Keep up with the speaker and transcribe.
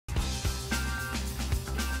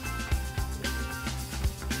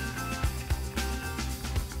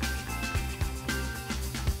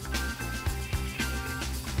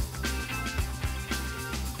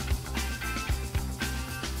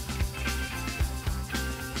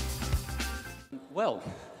Well,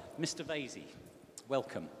 Mr. Vaizey,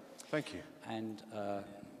 welcome. Thank you. And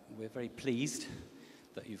we're very pleased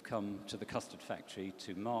that you've come to the Custard Factory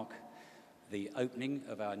to mark the opening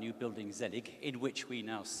of our new building, Zelig, in which we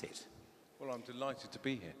now sit. Well, I'm delighted to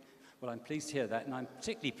be here. Well, I'm pleased to hear that, and I'm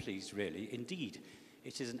particularly pleased, really. Indeed,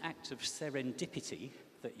 it is an act of serendipity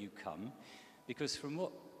that you come, because from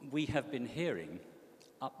what we have been hearing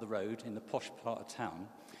up the road in the posh part of town,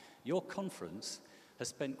 your conference has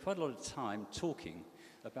spent quite a lot of time talking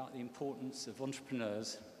about the importance of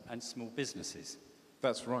entrepreneurs and small businesses.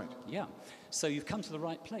 That's right. Yeah. So you've come to the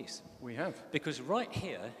right place. We have. Because right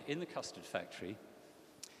here in the Custard Factory,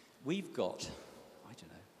 we've got, I don't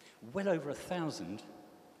know, well over 1,000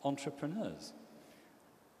 entrepreneurs.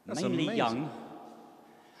 That's mainly amazing. Young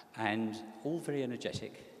and all very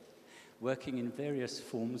energetic, working in various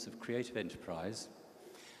forms of creative enterprise,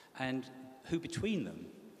 and who between them,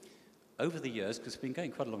 over the years, because it's been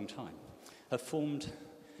going quite a long time, have formed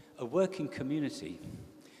a working community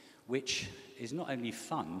which is not only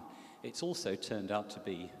fun, it's also turned out to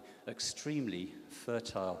be extremely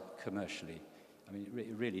fertile commercially. I mean,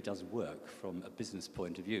 it really does work from a business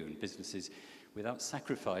point of view, and businesses, without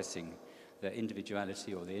sacrificing their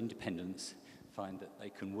individuality or their independence, find that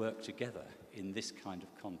they can work together in this kind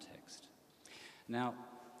of context. Now,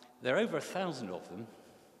 there are over 1,000 of them,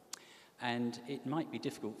 and it might be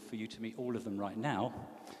difficult for you to meet all of them right now.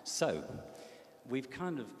 So, we've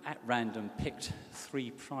kind of at random picked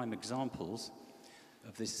 3 prime examples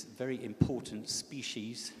of this very important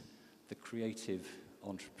species, the creative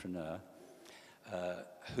entrepreneur,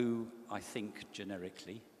 who I think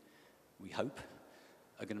generically, we hope,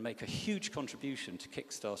 are going to make a huge contribution to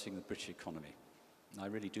kickstarting the British economy. And I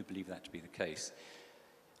really do believe that to be the case.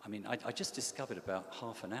 I mean, I just discovered about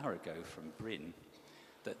half an hour ago from Bryn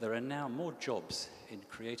that there are now more jobs in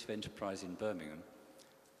creative enterprise in Birmingham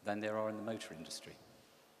than there are in the motor industry,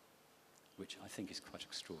 which I think is quite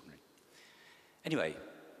extraordinary. Anyway,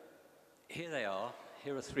 here they are.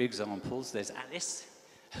 Here are 3 examples. There's Alice,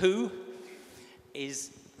 who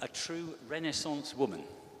is a true Renaissance woman.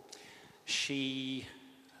 She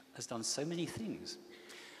has done so many things.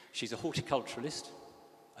 She's a horticulturalist,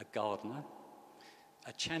 a gardener,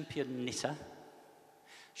 a champion knitter.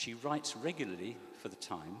 She writes regularly for the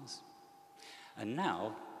Times, and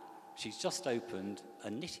now she's just opened a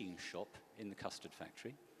knitting shop in the Custard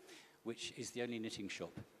Factory, which is the only knitting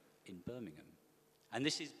shop in Birmingham. And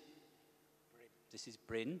this is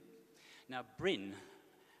Bryn. Now, Bryn,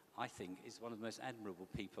 I think, is one of the most admirable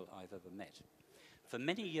people I've ever met. For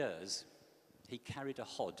many years, he carried a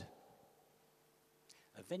hod.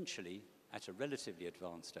 Eventually, at a relatively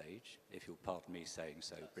advanced age, if you'll pardon me saying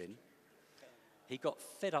so, Bryn, he got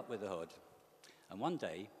fed up with the hod. And one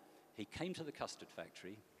day, he came to the Custard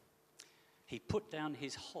Factory, he put down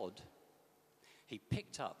his hod, he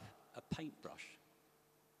picked up a paintbrush,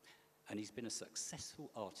 and he's been a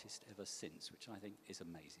successful artist ever since, which I think is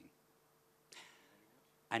amazing.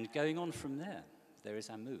 And going on from there, there is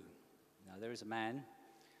Amu. Now, there is a man,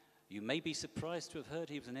 you may be surprised to have heard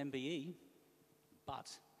he was an MBE, but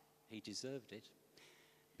he deserved it,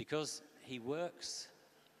 because he works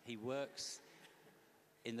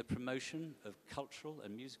in the promotion of cultural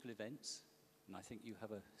and musical events, and I think you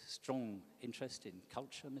have a strong interest in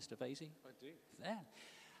culture, Mr. Vaizey. I do. There.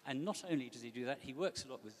 And not only does he do that, he works a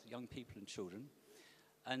lot with young people and children,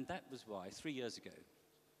 and that was why 3 years ago,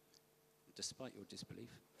 despite your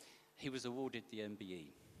disbelief, he was awarded the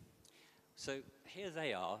MBE. So here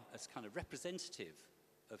they are as kind of representative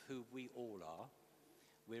of who we all are.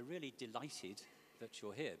 We're really delighted that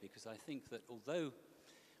you're here, because I think that although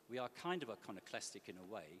we are kind of iconoclastic in a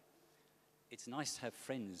way, it's nice to have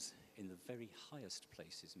friends in the very highest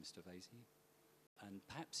places, Mr. Vaizey. And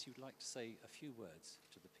perhaps you'd like to say a few words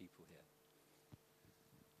to the people here.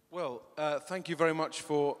 Well, thank you very much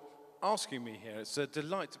for asking me here. It's a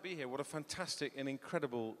delight to be here. What a fantastic and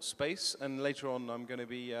incredible space. And later on, I'm going to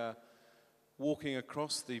be walking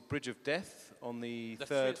across the Bridge of Death on the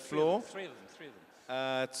third floor. Three of them.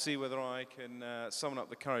 To see whether I can summon up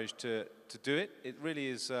the courage to do it. It really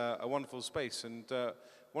is a wonderful space. And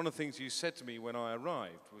one of the things you said to me when I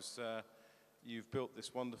arrived was you've built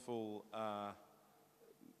this wonderful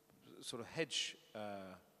sort of hedge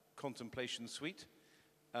contemplation suite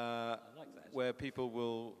I like that. where people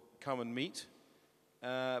will come and meet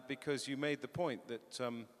because you made the point that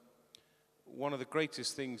one of the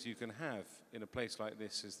greatest things you can have in a place like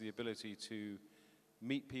this is the ability to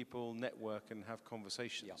meet people, network, and have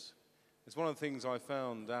conversations. Yeah. It's one of the things I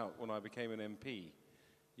found out when I became an MP.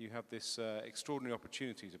 You have this extraordinary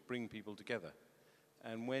opportunity to bring people together.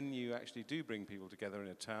 And when you actually do bring people together in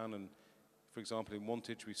a town and For example, in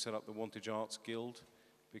Wantage, we set up the Wantage Arts Guild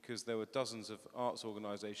because there were dozens of arts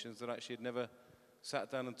organisations that actually had never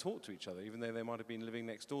sat down and talked to each other, even though they might have been living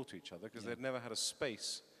next door to each other, because they'd never had a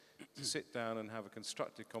space to sit down and have a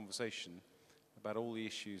constructive conversation about all the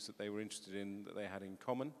issues that they were interested in, that they had in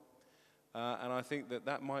common. And I think that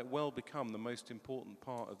that might well become the most important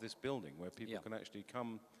part of this building, where people can actually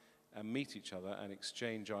come and meet each other and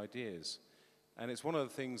exchange ideas. And it's one of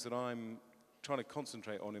the things that I'm trying to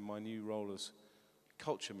concentrate on in my new role as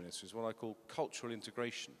culture minister, is what I call cultural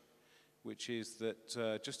integration, which is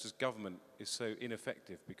that just as government is so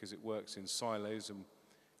ineffective because it works in silos and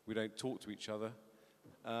we don't talk to each other,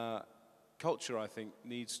 culture, I think,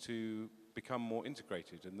 needs to become more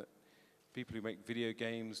integrated, and that people who make video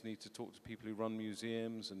games need to talk to people who run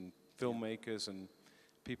museums, and filmmakers and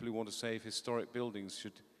people who want to save historic buildings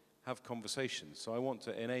should have conversations. So I want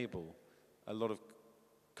to enable a lot of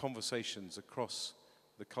conversations across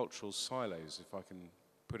the cultural silos, if I can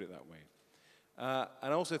put it that way. And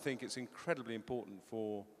I also think it's incredibly important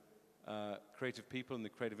for creative people in the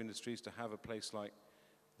creative industries to have a place like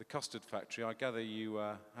the Custard Factory. I gather you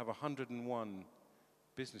have 101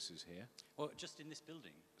 businesses here. Well, just in this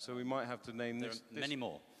building. So we might have to name there this. Are many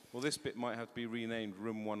more. Well, this bit might have to be renamed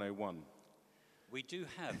Room 101. We do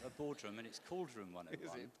have a boardroom, and it's called Room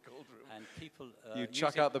 101. Is it called Room? And people you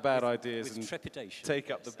chuck out the bad ideas with and trepidation.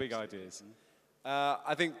 Take up the big ideas.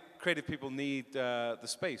 I think creative people need the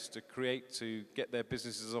space to create, to get their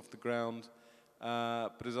businesses off the ground.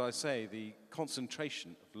 But as I say, the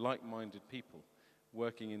concentration of like-minded people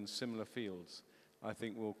working in similar fields, I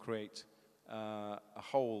think will create a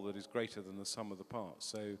whole that is greater than the sum of the parts.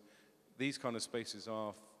 So these kind of spaces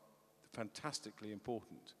are fantastically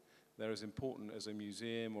important. They're as important as a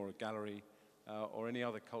museum or a gallery or any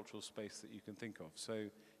other cultural space that you can think of. So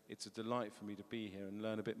it's a delight for me to be here and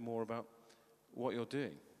learn a bit more about what you're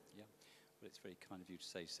doing. Yeah, well, it's very kind of you to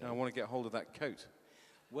say so. Now I want to get hold of that coat.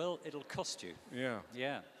 Well, it'll cost you. Yeah.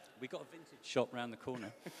 Yeah. We got a vintage shop round the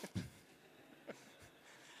corner.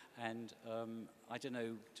 And I don't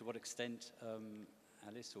know to what extent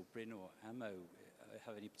Alice or Bryn or Amo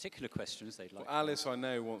have any particular questions they'd like. Well, Alice, I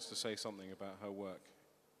know, wants to say something about her work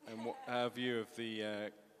and what her view of the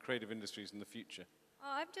creative industries in the future.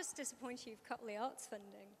 Oh, I'm just disappointed you've cut the arts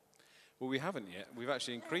funding. Well, we haven't yet. We've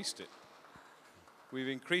actually increased it. We've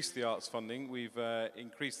increased the arts funding. We've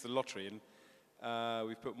increased the lottery, and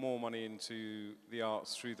we've put more money into the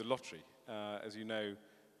arts through the lottery, as you know.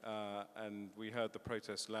 And we heard the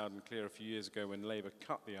protest loud and clear a few years ago when Labour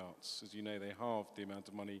cut the arts. As you know, they halved the amount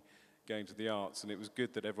of money going to the arts, and it was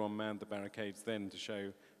good that everyone manned the barricades then to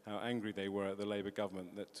show how angry they were at the Labour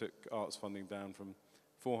government that took arts funding down from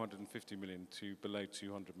 450 million to below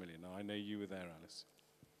 200 million. Now, I know you were there, Alice.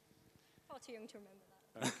 Far too young to remember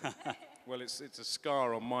that. Okay. Well, it's a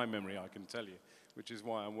scar on my memory, I can tell you, which is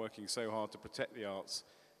why I'm working so hard to protect the arts,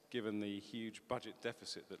 given the huge budget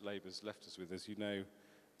deficit that Labour's left us with. As you know,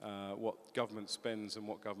 what government spends and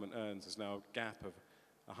what government earns is now a gap of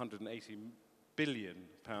 180 billion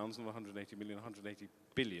pounds, not 180 million, 180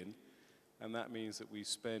 billion, and that means that we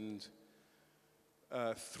spend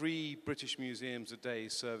 3 British museums a day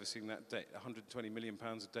servicing that debt, 120 million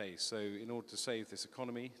pounds a day. So in order to save this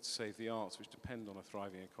economy, to save the arts, which depend on a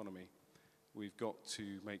thriving economy, we've got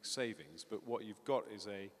to make savings. But what you've got is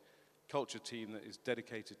a culture team that is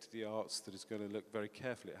dedicated to the arts, that is going to look very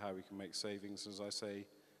carefully at how we can make savings. As I say,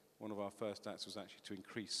 one of our first acts was actually to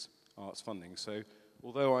increase arts funding. So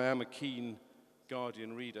although I am a keen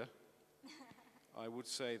Guardian reader, I would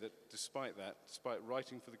say that despite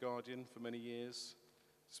writing for The Guardian for many years,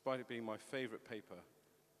 despite it being my favourite paper,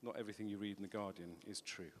 not everything you read in The Guardian is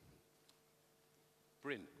true.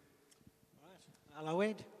 Bryn. Right. Hello,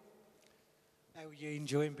 Ed. How are you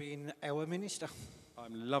enjoying being our minister?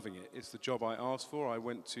 I'm loving it. It's the job I asked for. I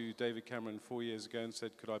went to David Cameron 4 years ago and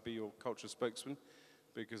said, could I be your culture spokesman?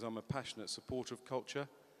 Because I'm a passionate supporter of culture.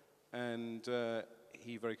 And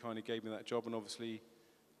he very kindly gave me that job. And obviously,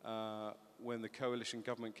 when the coalition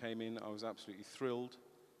government came in, I was absolutely thrilled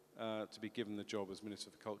to be given the job as Minister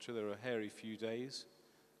for Culture. There were a hairy few days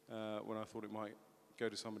when I thought it might go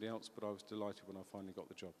to somebody else, but I was delighted when I finally got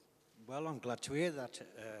the job. Well, I'm glad to hear that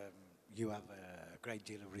you have a great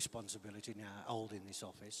deal of responsibility now holding this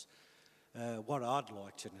office. What I'd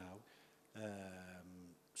like to know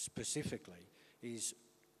specifically is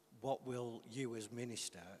what will you as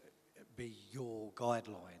Minister be your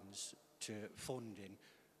guidelines to funding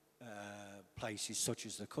places such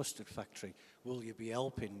as the Custard Factory? Will you be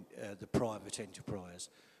helping the private enterprise?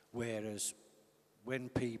 Whereas when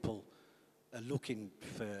people are looking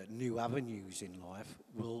for new avenues in life,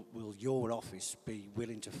 will your office be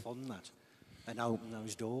willing to fund that? and open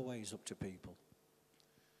those doorways up to people.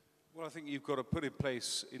 Well, I think you've got to put in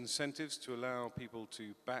place incentives to allow people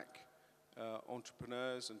to back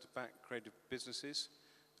entrepreneurs and to back creative businesses.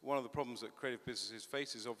 One of the problems that creative businesses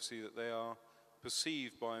face is obviously that they are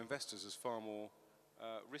perceived by investors as far more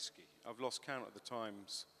risky. I've lost count of the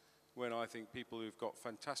times when I think people who've got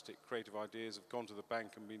fantastic creative ideas have gone to the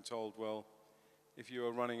bank and been told, well, if you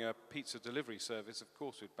are running a pizza delivery service, of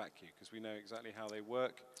course we'd back you, because we know exactly how they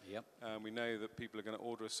work. Yep. We know that people are going to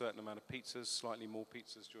order a certain amount of pizzas, slightly more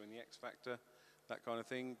pizzas during the X Factor, that kind of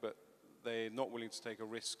thing, but they're not willing to take a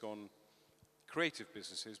risk on creative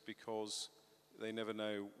businesses because they never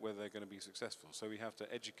know whether they're going to be successful. So we have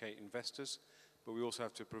to educate investors, but we also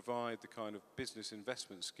have to provide the kind of business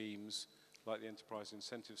investment schemes like the Enterprise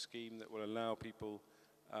Incentive Scheme that will allow people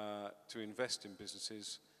to invest in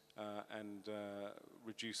businesses and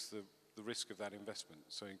reduce the risk of that investment,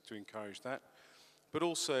 so to encourage that. But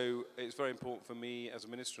also, it's very important for me as a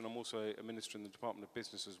minister, and I'm also a minister in the Department of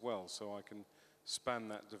Business as well, so I can span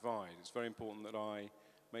that divide. It's very important that I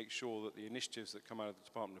make sure that the initiatives that come out of the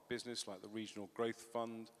Department of Business, like the Regional Growth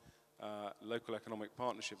Fund, local economic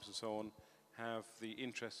partnerships and so on, have the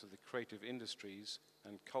interests of the creative industries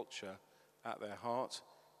and culture at their heart.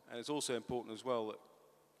 And it's also important as well that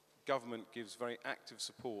government gives very active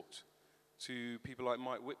support to people like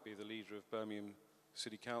Mike Whitby, the leader of Birmingham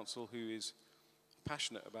City Council, who is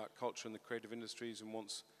passionate about culture and the creative industries and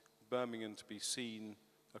wants Birmingham to be seen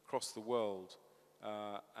across the world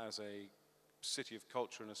as a city of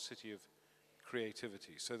culture and a city of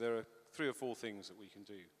creativity. So there are 3 or 4 things that we can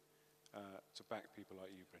do to back people like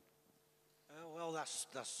you, Bryn. Well,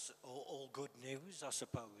 that's all good news, I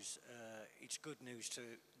suppose. It's good news to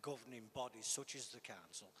governing bodies such as the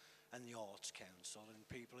council and the Arts Council and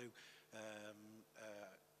people who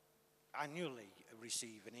annually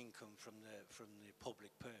receive an income from the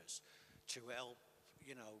public purse to help,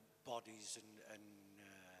 you know, bodies and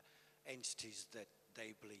entities that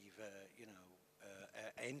they believe,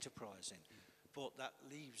 enterprising. But that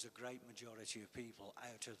leaves a great majority of people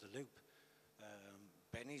out of the loop.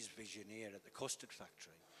 Bennie's vision here at the Custard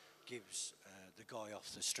Factory gives the guy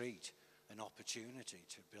off the street an opportunity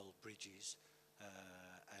to build bridges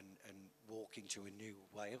and walk into a new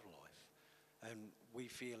way of life. And we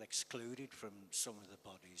feel excluded from some of the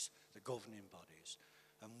bodies, the governing bodies.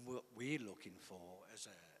 And what we're looking for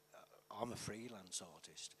I'm a freelance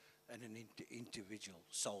artist and an individual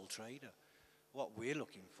sole trader. What we're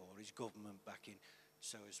looking for is government backing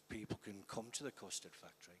so as people can come to the Custard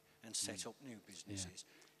Factory and set up new businesses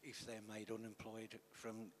if they're made unemployed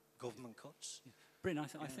from government cuts. Yeah. Bryn, I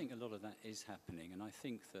think a lot of that is happening, and I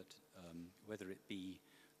think that whether it be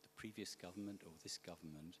the previous government or this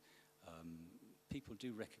government, people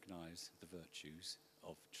do recognise the virtues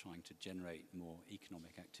of trying to generate more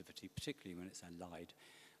economic activity, particularly when it's allied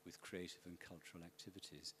with creative and cultural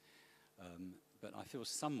activities. But I feel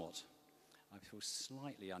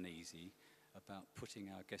slightly uneasy about putting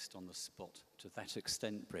our guest on the spot to that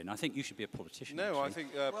extent, Bryn. I think you should be a politician. No, actually.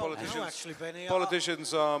 I think Bennie,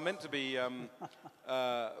 politicians are meant to be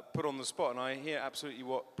put on the spot, and I hear absolutely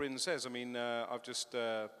what Bryn says. I mean, I've just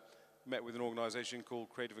met with an organisation called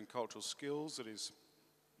Creative and Cultural Skills that is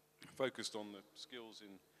focused on the skills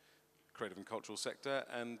in creative and cultural sector,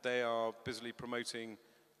 and they are busily promoting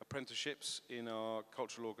apprenticeships in our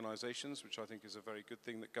cultural organisations, which I think is a very good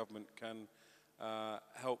thing that government can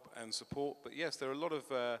help and support. But yes, there are a lot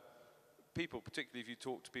of people, particularly if you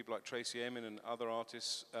talk to people like Tracy Emin and other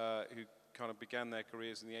artists who kind of began their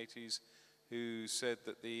careers in the 80s, who said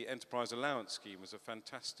that the Enterprise Allowance Scheme was a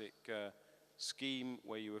fantastic scheme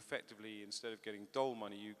where you effectively, instead of getting dole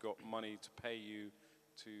money, you got money to pay you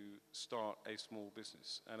to start a small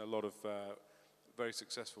business. And a lot of very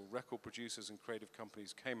successful record producers and creative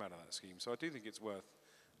companies came out of that scheme. So I do think it's worth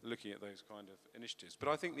looking at those kind of initiatives. But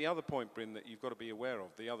I think the other point, Bryn, that you've got to be aware of,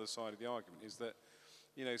 the other side of the argument, is that,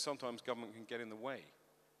 you know, sometimes government can get in the way.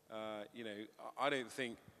 You know, I don't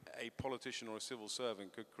think a politician or a civil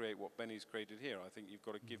servant could create what Bennie's created here. I think you've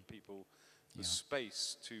got to give people the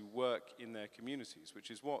space to work in their communities,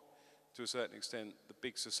 which is what, to a certain extent, the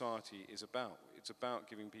big society is about. It's about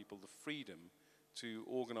giving people the freedom to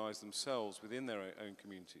organise themselves within their own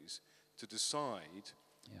communities, to decide,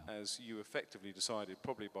 as you effectively decided,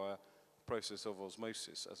 probably by a process of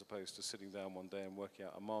osmosis, as opposed to sitting down one day and working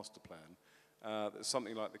out a master plan, that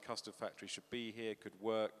something like the Custard Factory should be here, could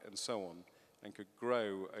work, and so on, and could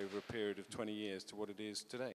grow over a period of 20 years to what it is today.